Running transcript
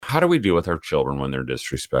how do we deal with our children when they're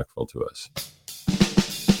disrespectful to us?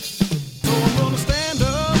 So I'm gonna stand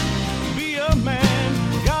up, be a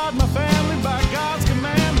man, guard my family by God's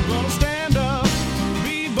command. I'm gonna stand up,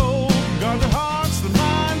 be bold, guard their hearts, their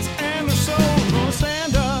minds, and their soul. I'm gonna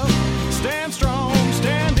stand up, stand strong,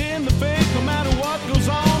 stand in the faith no matter what goes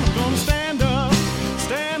on. I'm gonna stand up,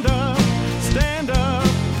 stand up, stand up,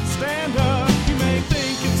 stand up. You may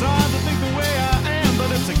think it's hard to think the way I am,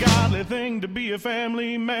 but it's a godly thing to be a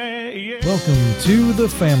family man. Yeah. Welcome to the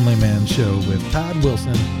Family Man Show with Todd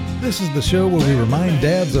Wilson. This is the show where we remind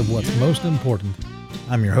dads of what's most important.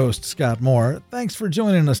 I'm your host, Scott Moore. Thanks for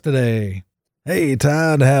joining us today. Hey,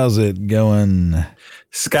 Todd, how's it going?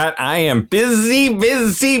 Scott, I am busy.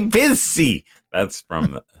 That's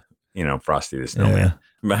from, Frosty the Snowman. Yeah.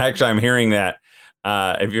 But actually, I'm hearing that.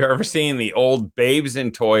 Have you ever seen the old Babes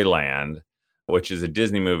in Toyland, which is a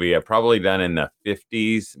Disney movie, probably done in the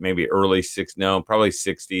 50s, maybe early 60s, no, probably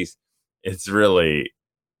 60s. It's really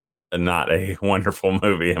not a wonderful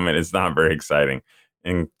movie. I mean, it's not very exciting.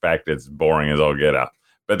 In fact, it's boring as all get out.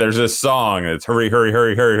 But there's this song that's hurry, hurry,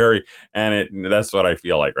 hurry, hurry, hurry. And that's what I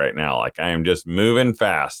feel like right now. Like I am just moving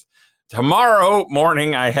fast. Tomorrow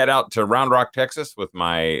morning, I head out to Round Rock, Texas with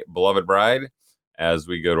my beloved bride as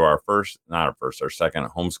we go to our second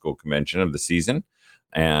homeschool convention of the season.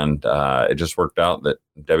 And it just worked out that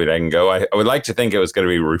Debbie and I can go. I would like to think it was going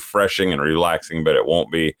to be refreshing and relaxing, but it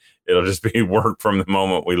won't be. It'll just be work from the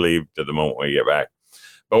moment we leave to the moment we get back.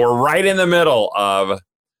 But we're right in the middle of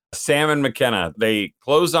Sam and McKenna. They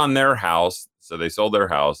closed on their house. So they sold their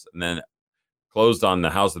house and then closed on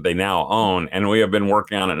the house that they now own. And we have been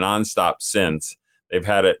working on it nonstop since. They've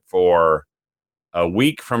had it for a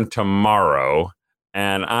week from tomorrow.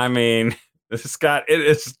 And I mean, Scott, it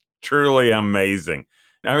is truly amazing.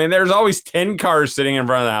 I mean, there's always 10 cars sitting in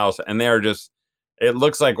front of the house, and they are just, it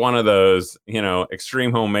looks like one of those,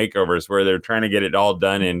 extreme home makeovers where they're trying to get it all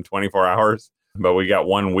done in 24 hours, but we got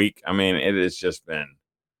 1 week. I mean, it has just been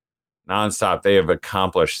nonstop. They have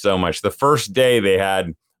accomplished so much. The first day they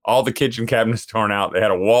had all the kitchen cabinets torn out. They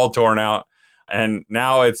had a wall torn out, and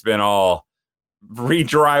now it's been all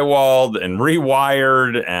re-drywalled and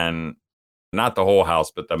rewired, and not the whole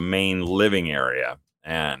house, but the main living area.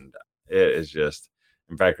 And it is just,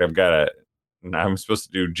 in fact, I'm supposed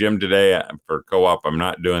to do gym today for co-op. I'm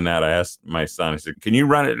not doing that. I asked my son, I said, can you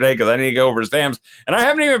run it today? Because I need to go over to Sam's. And I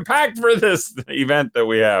haven't even packed for this event that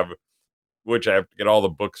we have, which I have to get all the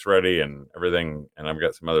books ready and everything. And I've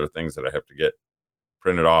got some other things that I have to get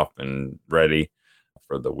printed off and ready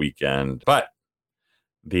for the weekend. But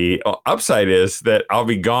the upside is that I'll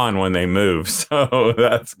be gone when they move. So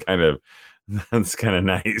that's kind of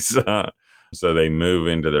nice. So they move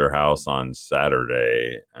into their house on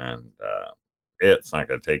Saturday, and it's not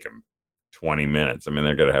going to take them 20 minutes. I mean,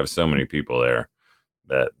 they're going to have so many people there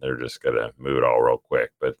that they're just going to move it all real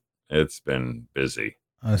quick. But it's been busy.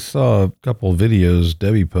 I saw a couple videos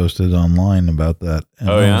Debbie posted online about that. And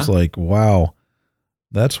I was like, wow,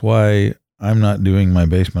 that's why I'm not doing my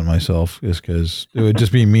basement myself, is because it would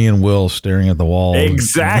just be me and Will staring at the wall.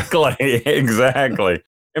 Exactly. Exactly.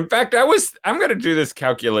 In fact, I'm going to do this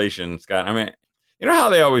calculation, Scott. I mean, you know how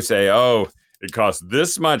they always say, oh, it costs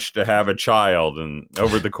this much to have a child, and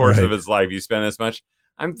over the course of his life, you spend this much.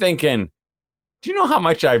 I'm thinking, do you know how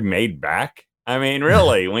much I've made back? I mean,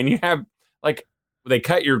 really, when you have, like, they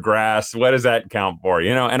cut your grass, what does that count for?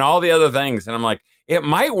 And all the other things. And I'm like, it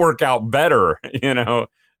might work out better,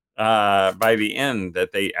 by the end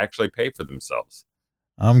that they actually pay for themselves.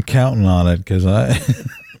 I'm counting on it because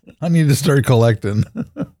I need to start collecting.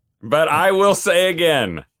 But I will say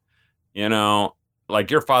again,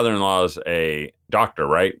 like your father-in-law is a doctor,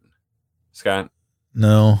 right, Scott?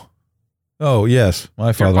 No. Oh, yes.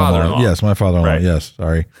 My father-in-law. Yes, my father-in-law. Right. Yes.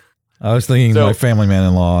 Sorry. I was thinking my family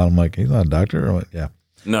man-in-law. I'm like, he's not a doctor? Or what? Yeah.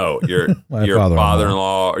 No, your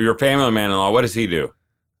father-in-law, or your family man-in-law. What does he do?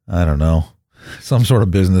 I don't know. Some sort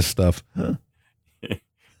of business stuff.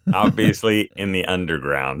 Obviously in the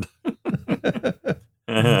underground.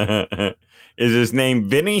 Is his name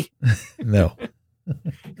Vinny? No.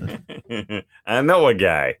 I know a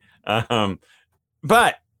guy.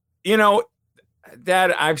 But,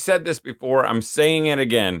 Dad, I've said this before. I'm saying it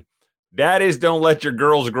again. Daddies, don't let your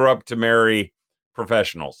girls grow up to marry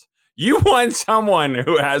professionals. You want someone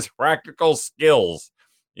who has practical skills.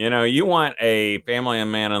 You want a family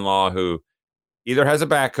and man-in-law who either has a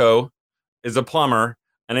backhoe, is a plumber,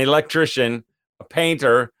 an electrician, a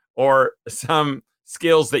painter, or some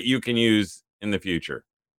skills that you can use in the future.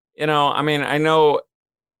 I mean, I know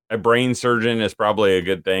a brain surgeon is probably a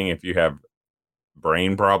good thing if you have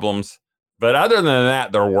brain problems, but other than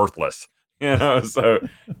that, they're worthless. You know, so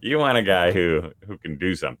you want a guy who can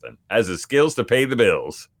do something, has the skills to pay the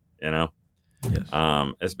bills. You know, Yes.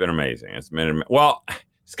 it's been amazing. It's been well,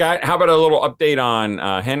 Scott. How about a little update on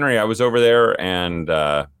Henry? I was over there, and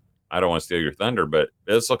I don't want to steal your thunder, but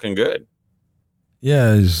it's looking good.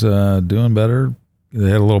 Yeah, he's doing better. They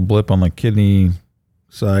had a little blip on the kidney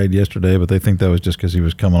side yesterday, but they think that was just because he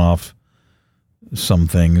was coming off some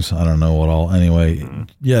things. I don't know what all. Anyway,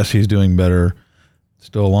 yes, he's doing better.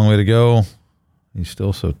 Still a long way to go. He's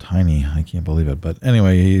still so tiny. I can't believe it. But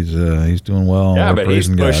anyway, he's doing well. Yeah, We're but he's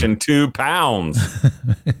praising God. pushing 2 pounds.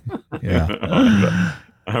 Yeah.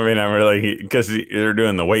 I mean, I'm really, because they're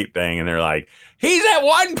doing the weight thing, and they're like, he's at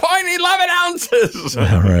 1.11 ounces.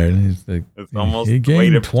 All right. He's like, It's almost he the weight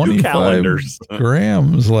gained of 2 25 calendars.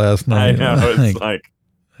 grams last I night. know. It's like,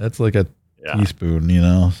 that's like a yeah. teaspoon, you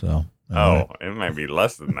know. So. Oh, it might be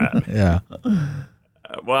less than that. Yeah.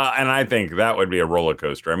 Well, and I think that would be a roller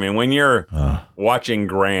coaster. I mean, when you're watching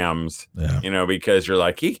grams, Yeah. you know, because you're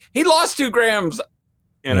like, he lost 2 grams,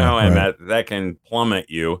 you know, Yeah, and right. that can plummet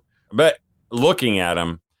you. But looking at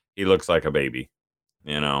him, he looks like a baby,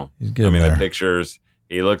 you know. He's I getting mean, there. the pictures,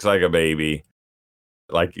 he looks like a baby.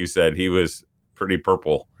 Like you said, he was pretty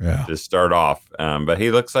purple Yeah. to start off, but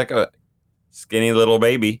he looks like a skinny little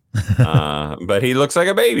baby. But he looks like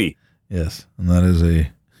a baby. Yes, and that is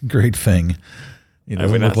a great thing. He I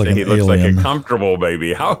doesn't would look not like say an he looks like alien. a comfortable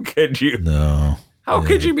baby. How could you? No. How Yeah.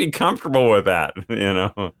 could you be comfortable with that? You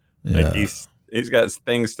know, Yeah. like he's got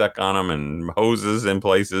things stuck on him and hoses in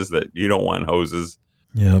places that you don't want hoses.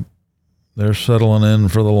 Yep. They're settling in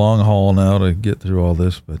for the long haul now to get through all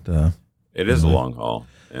this, but It is a Mhm. long haul,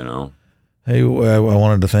 you know. hey, I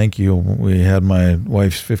wanted to thank you. We had my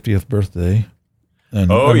wife's 50th birthday. And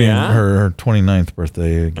Oh, yeah? her 29th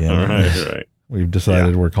birthday again. Right. We've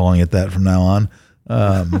decided we're calling it that from now on.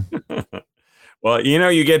 Well, you know,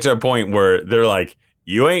 you get to a point where they're like,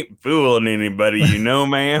 you ain't fooling anybody, you know,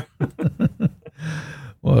 ma'am.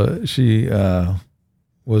 Well, she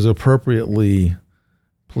was appropriately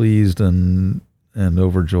pleased and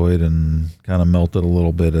overjoyed and kind of melted a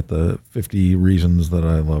little bit at the 50 reasons that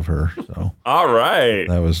I love her. So All right.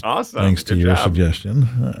 that was Awesome. thanks to Good your job.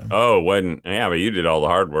 suggestion. Oh, yeah, but you did all the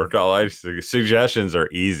hard work. All I suggestions are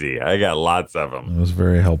easy. I got lots of them. It was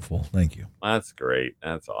very helpful. Thank you. That's great.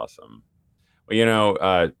 That's awesome. Well, you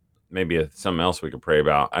know, maybe something else we could pray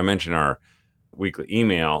about. I mentioned our weekly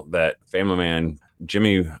email that family man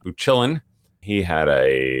Jimmy Uchilin, he had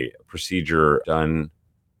a procedure done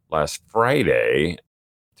last Friday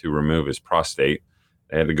to remove his prostate.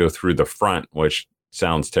 They had to go through the front, which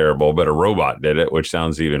sounds terrible, but a robot did it, which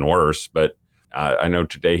sounds even worse. But I know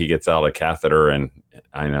today he gets out a catheter, and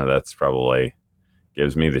I know that's probably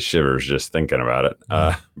gives me the shivers just thinking about it.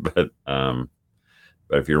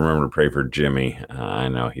 But if you remember to pray for Jimmy, I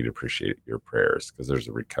know he'd appreciate your prayers because there's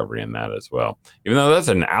a recovery in that as well. Even though that's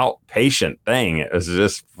an outpatient thing, it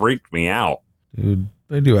just freaked me out. Dude,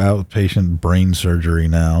 they do outpatient brain surgery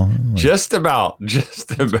now. Like, Just about.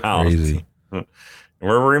 crazy.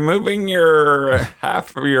 We're removing your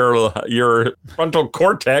half of your frontal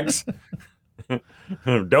cortex.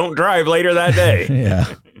 Don't drive later that day.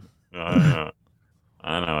 Yeah.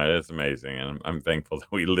 I know it's amazing, and I'm thankful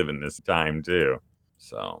that we live in this time too.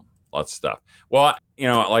 So lots of stuff. Well, you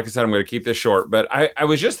know, like I said, I'm going to keep this short, but I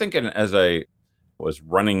was just thinking as I was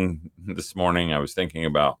running this morning, I was thinking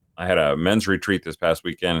about, I had a men's retreat this past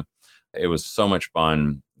weekend. It was so much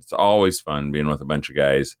fun. It's always fun being with a bunch of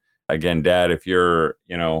guys. Again, Dad, if you're,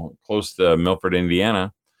 you know, close to Milford,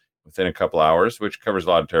 Indiana, within a couple hours, which covers a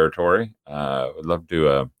lot of territory, would love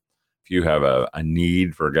to, if you have a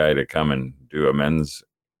need for a guy to come and do a men's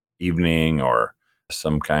evening or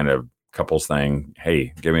some kind of couples thing,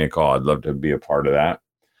 hey, give me a call. I'd love to be a part of that.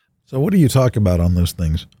 So what do you talk about on those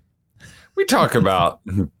things? We talk about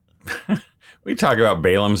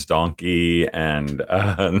Balaam's donkey and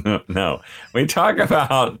no, we talk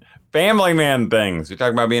about family man things. We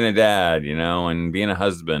talk about being a dad, you know, and being a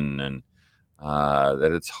husband, and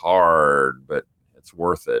that it's hard, but it's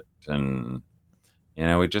worth it. And, you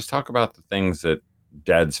know, we just talk about the things that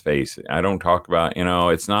dads face. I don't talk about, you know,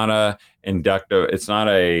 it's not a inductive, it's not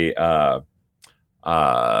a,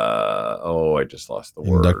 I just lost the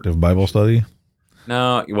word. Inductive Bible study?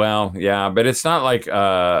 No, well, yeah, but it's not like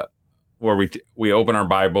where we open our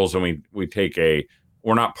Bibles and we take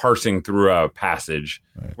we're not parsing through a passage.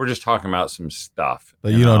 Right. We're just talking about some stuff.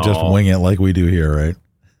 But you don't just wing it like we do here, right?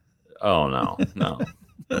 Oh, no.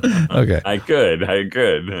 Okay. I could.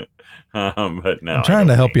 But no. I'm trying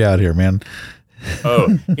to help you out here, man.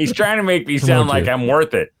 Oh, he's trying to make me sound Promote like you. I'm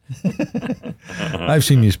worth it. I've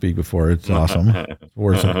seen you speak before. It's awesome. It's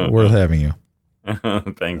worth having you.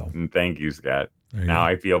 Thank you, Scott. There you Now go.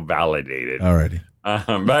 I feel validated. Alrighty.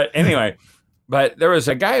 But anyway, but there was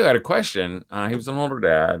a guy who had a question. He was an older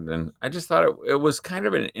dad, and I just thought it was kind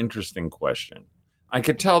of an interesting question. I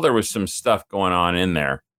could tell there was some stuff going on in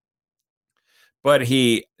there, but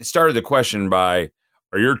he started the question by,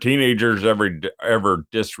 "Are your teenagers ever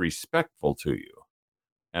disrespectful to you?"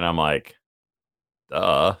 And I'm like,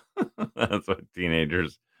 "Duh, that's what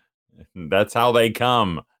teenagers. That's how they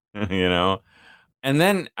come, you know." And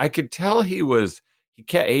then I could tell he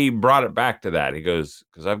brought it back to that. He goes,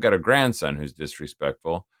 "Because I've got a grandson who's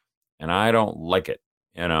disrespectful, and I don't like it,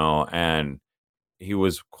 you know." And he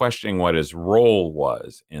was questioning what his role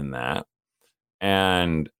was in that.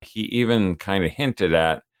 And he even kind of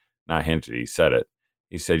not hinted, he said it.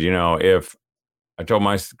 He said, if I told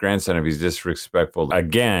my grandson if he's disrespectful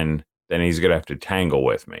again, then he's going to have to tangle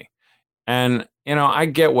with me. And, I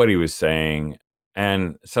get what he was saying.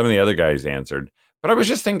 And some of the other guys answered. But I was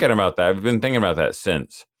just thinking about that. I've been thinking about that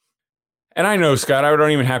since. And I know, Scott, I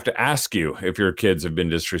don't even have to ask you if your kids have been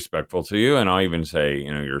disrespectful to you. And I'll even say,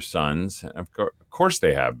 your sons. Of course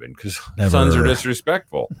they have been, because sons are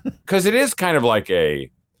disrespectful. Because it is kind of like a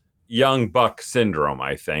young buck syndrome,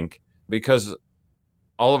 I think, because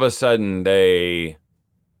all of a sudden they,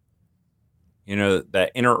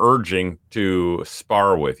 that inner urging to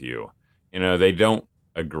spar with you, they don't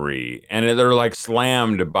agree. And they're like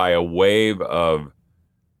slammed by a wave of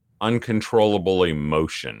uncontrollable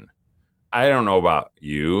emotion. I don't know about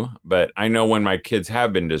you, but I know when my kids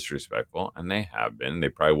have been disrespectful, and they have been, they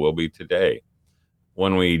probably will be today.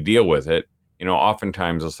 When we deal with it,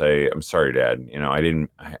 oftentimes they'll say, "I'm sorry, Dad.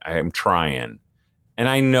 I'm trying." And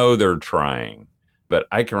I know they're trying, but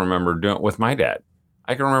I can remember doing it with my dad.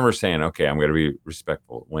 I can remember saying, "Okay, I'm going to be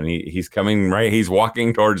respectful." When he's coming, right, he's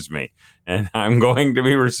walking towards me, and I'm going to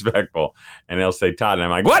be respectful. And he'll say, "Todd," and I'm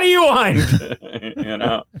like, "What do you want?" And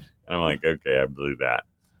I'm like, "Okay, I believe that."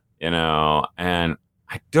 And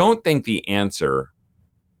I don't think the answer,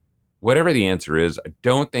 whatever the answer is, I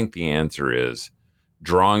don't think the answer is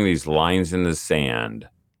drawing these lines in the sand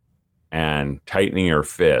and tightening your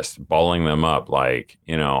fist, balling them up like,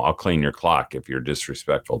 "I'll clean your clock if you're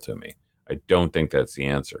disrespectful to me." I don't think that's the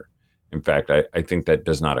answer. In fact, I think that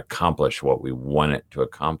does not accomplish what we want it to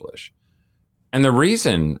accomplish. And the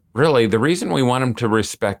reason we want them to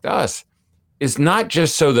respect us is not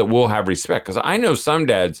just so that we'll have respect. Because I know some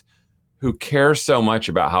dads who care so much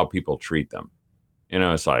about how people treat them.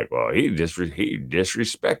 It's like, "Well, he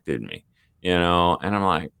disrespected me, and I'm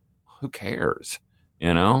like, who cares?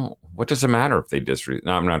 What does it matter if they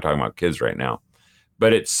No, I'm not talking about kids right now,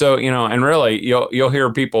 but it's so, and really you'll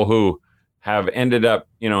hear people who have ended up,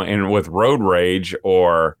 with road rage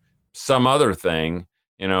or some other thing,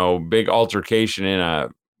 big altercation in a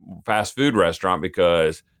fast food restaurant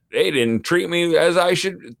because they didn't treat me as I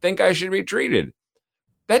should be treated.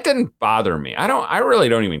 That doesn't bother me. I really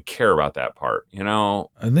don't even care about that part, I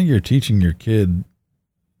think you're teaching your kid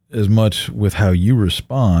as much with how you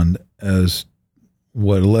respond as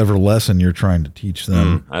whatever lesson you're trying to teach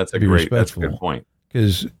them. That's a good point.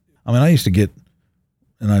 Because, I used to get,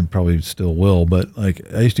 and I probably still will, but like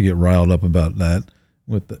I used to get riled up about that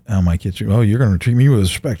with how my kids are, "Oh, you're going to treat me with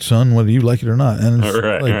respect, son, whether you like it or not." And it's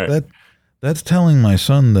right. that's telling my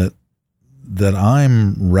son that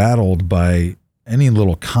I'm rattled by any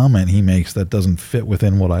little comment he makes that doesn't fit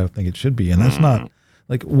within what I think it should be. And that's not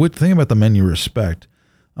like, think about the men you respect.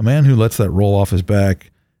 A man who lets that roll off his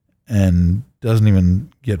back and doesn't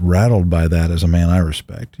even get rattled by that as a man I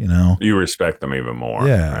respect, You respect them even more.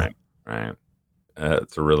 Yeah. Right.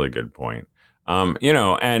 That's a really good point.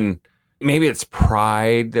 And maybe it's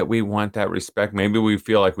pride that we want that respect. Maybe we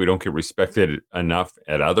feel like we don't get respected enough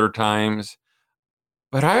at other times.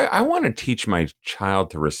 But I want to teach my child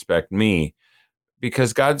to respect me,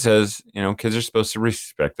 because God says, kids are supposed to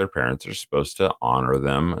respect their parents. They're supposed to honor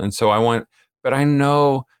them. And so but I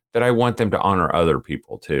know that I want them to honor other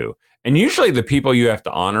people too. And usually the people you have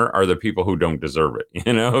to honor are the people who don't deserve it.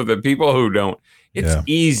 The people who don't. It's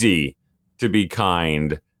easy to be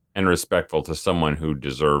kind and respectful to someone who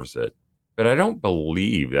deserves it. But I don't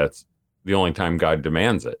believe that's the only time God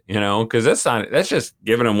demands it, because that's just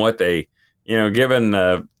giving them what they, giving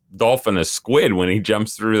the dolphin a squid when he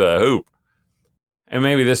jumps through the hoop. And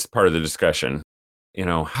maybe this is part of the discussion,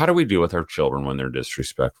 how do we deal with our children when they're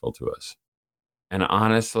disrespectful to us? And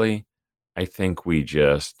honestly, I think we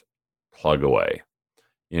just plug away,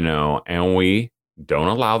 and we don't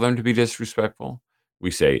allow them to be disrespectful.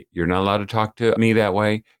 We say, "You're not allowed to talk to me that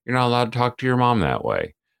way. You're not allowed to talk to your mom that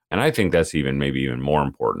way." And I think that's maybe even more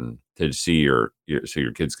important, to see so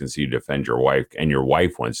your kids can see you defend your wife, and your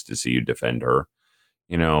wife wants to see you defend her.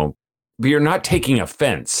 but you're not taking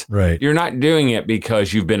offense. Right. You're not doing it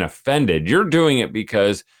because you've been offended. You're doing it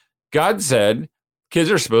because God said kids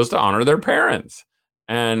are supposed to honor their parents.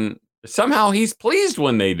 And somehow he's pleased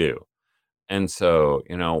when they do. And so,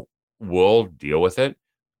 we'll deal with it,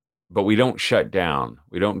 but we don't shut down.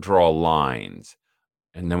 We don't draw lines.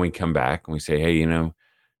 And then we come back and we say, hey, God,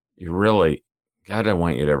 I don't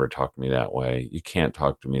want you to ever talk to me that way. You can't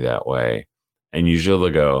talk to me that way. And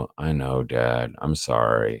usually they'll go, I know, Dad, I'm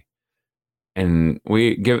sorry. And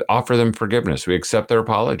we offer them forgiveness. We accept their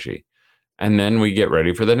apology. And then we get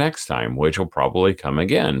ready for the next time, which will probably come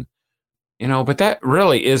again. But that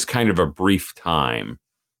really is kind of a brief time,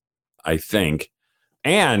 I think.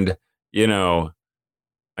 And,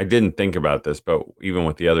 I didn't think about this, but even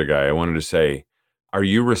with the other guy, I wanted to say, are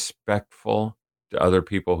you respectful to other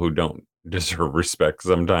people who don't deserve respect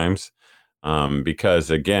sometimes? Because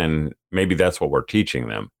again, maybe that's what we're teaching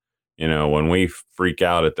them. When we freak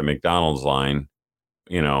out at the McDonald's line,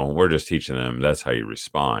 we're just teaching them that's how you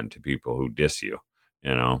respond to people who diss you,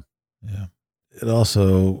 Yeah. It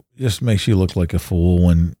also just makes you look like a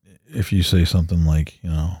fool if you say something like,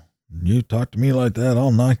 you talk to me like that,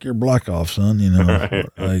 I'll knock your block off, son. Right.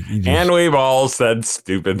 And we've all said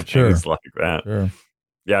stupid things like that. Sure.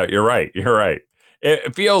 Yeah, you're right. You're right.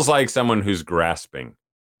 It feels like someone who's grasping.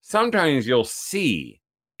 Sometimes you'll see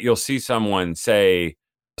someone say,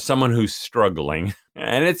 someone who's struggling,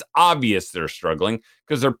 and it's obvious they're struggling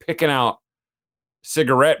because they're picking out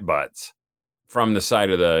cigarette butts from the side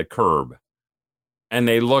of the curb and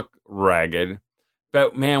they look ragged.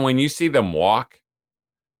 But man, when you see them walk,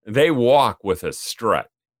 they walk with a strut,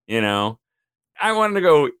 I wanted to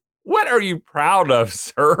go, what are you proud of,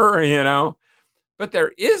 sir? But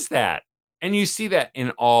there is that. And you see that in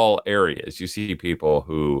all areas. You see people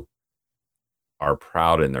who are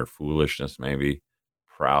proud in their foolishness, maybe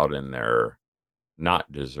proud in their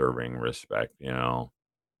not deserving respect, and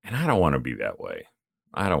I don't want to be that way.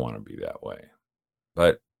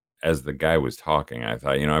 But as the guy was talking, I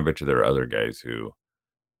thought, I bet you there are other guys who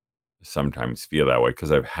sometimes feel that way,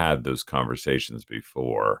 because I've had those conversations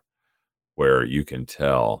before where you can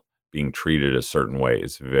tell being treated a certain way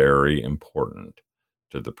is very important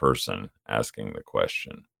to the person asking the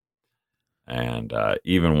question. And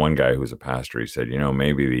even one guy who was a pastor, he said,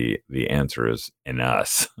 maybe the answer is in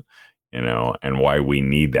us, and why we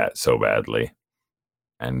need that so badly.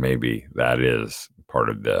 And maybe that is part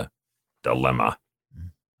of the dilemma.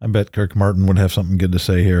 I bet Kirk Martin would have something good to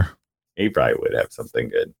say here. He probably would have something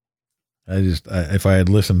good. If I had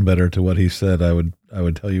listened better to what he said, I would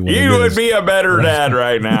tell you what he would be a better dad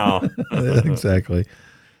right now. Exactly.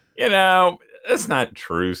 That's not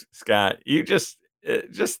true, Scott. You just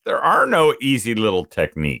there are no easy little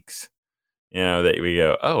techniques, that we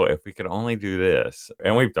go, oh, if we could only do this.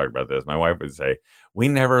 And we've talked about this. My wife would say, we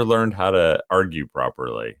never learned how to argue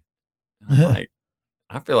properly. Like,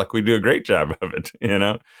 I feel like we do a great job of it,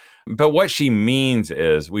 But what she means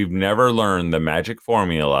is we've never learned the magic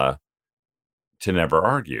formula to never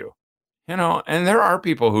argue, and there are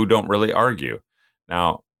people who don't really argue.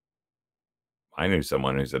 Now, I knew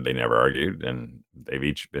someone who said they never argued, and they've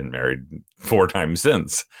each been married 4 times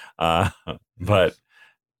since. And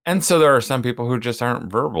so there are some people who just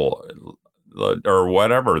aren't verbal or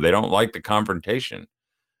whatever. They don't like the confrontation,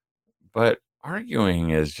 but arguing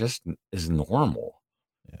is normal.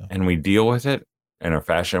 Yeah. And we deal with it in a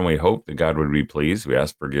fashion we hope that God would be pleased. We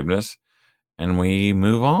ask forgiveness and we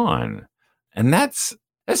move on. And that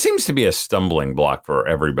seems to be a stumbling block for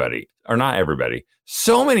everybody, or not everybody.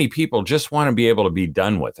 So many people just want to be able to be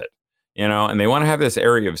done with it, and they want to have this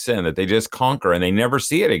area of sin that they just conquer and they never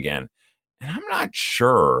see it again. And I'm not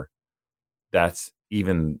sure that's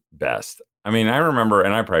even best. I mean, I remember,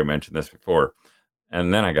 and I probably mentioned this before,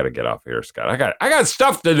 and then I got to get off here, Scott. I got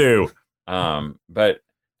stuff to do. But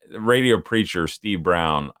radio preacher Steve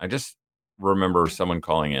Brown, I just remember someone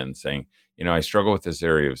calling in saying, I struggle with this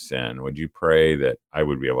area of sin. Would you pray that I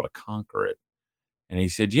would be able to conquer it? And he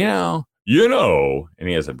said, and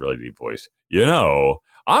he has a really deep voice,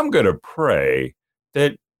 I'm going to pray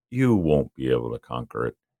that you won't be able to conquer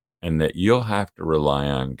it and that you'll have to rely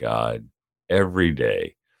on God every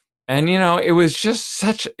day. And, it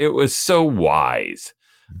was so wise,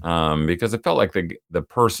 because it felt like the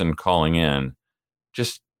person calling in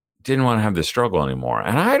just didn't want to have the struggle anymore.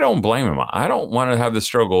 And I don't blame him. I don't want to have the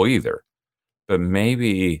struggle either. But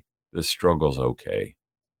maybe the struggle's okay.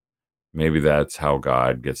 Maybe that's how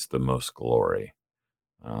God gets the most glory.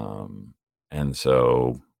 And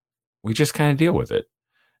so we just kind of deal with it.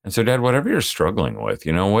 And so, Dad, whatever you're struggling with,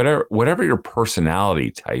 whatever your personality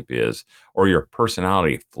type is or your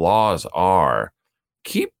personality flaws are,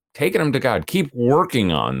 keep taking them to God. Keep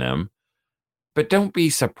working on them but don't be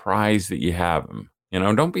surprised that you have them.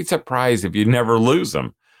 Don't be surprised if you never lose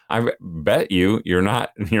them. I bet you're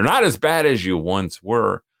not as bad as you once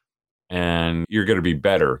were, and you're going to be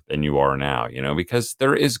better than you are now, because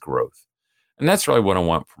there is growth. And that's really what I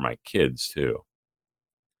want for my kids too.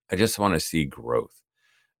 I just want to see growth.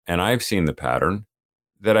 And I've seen the pattern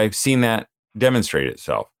that I've seen that demonstrate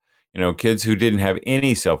itself. Kids who didn't have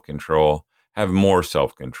any self-control have more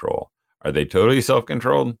self-control. Are they totally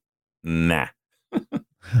self-controlled? Nah.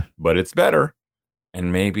 But it's better.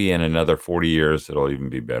 And maybe in another 40 years, it'll even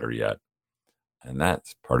be better yet. And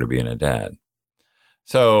that's part of being a dad.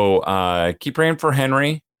 So keep praying for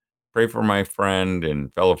Henry. Pray for my friend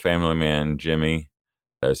and fellow family man, Jimmy,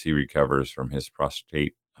 as he recovers from his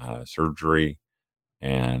prostate surgery.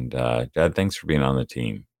 And Dad, thanks for being on the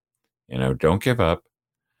team. Don't give up.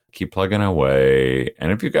 Keep plugging away.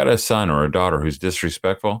 And if you've got a son or a daughter who's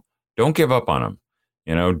disrespectful, don't give up on them.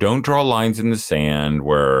 Don't draw lines in the sand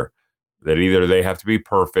where that either they have to be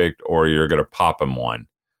perfect or you're going to pop them one.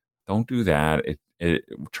 Don't do that. It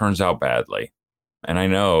turns out badly. And I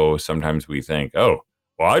know sometimes we think, oh,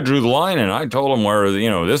 well, I drew the line and I told them where,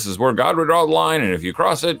 this is where God would draw the line. And if you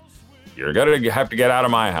cross it, you're going to have to get out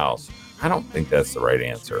of my house. I don't think that's the right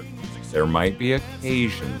answer. There might be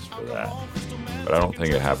occasions for that, but I don't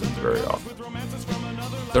think it happens very often.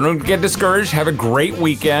 So don't get discouraged. Have a great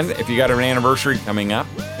weekend. If you got an anniversary coming up,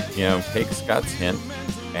 take Scott's hint.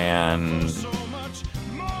 And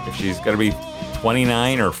if she's going to be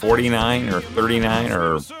 29 or 49 or 39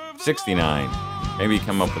 or 69, maybe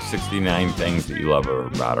come up with 69 things that you love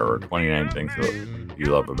about her or 29 things that you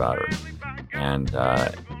love about her. And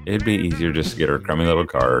it'd be easier just to get her a crummy little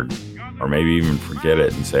card or maybe even forget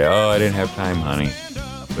it and say, oh, I didn't have time, honey.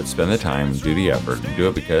 But spend the time, do the effort, and do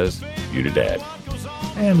it because you're the dad.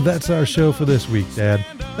 And that's our show for this week, Dad.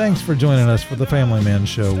 Thanks for joining us for the Family Man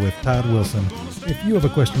Show with Todd Wilson. If you have a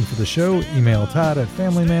question for the show, email Todd at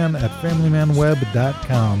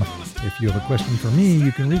familyman@familymanweb.com. If you have a question for me,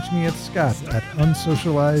 you can reach me at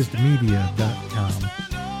scott@unsocializedmedia.com.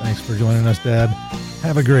 Thanks for joining us, Dad.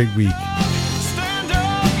 Have a great week.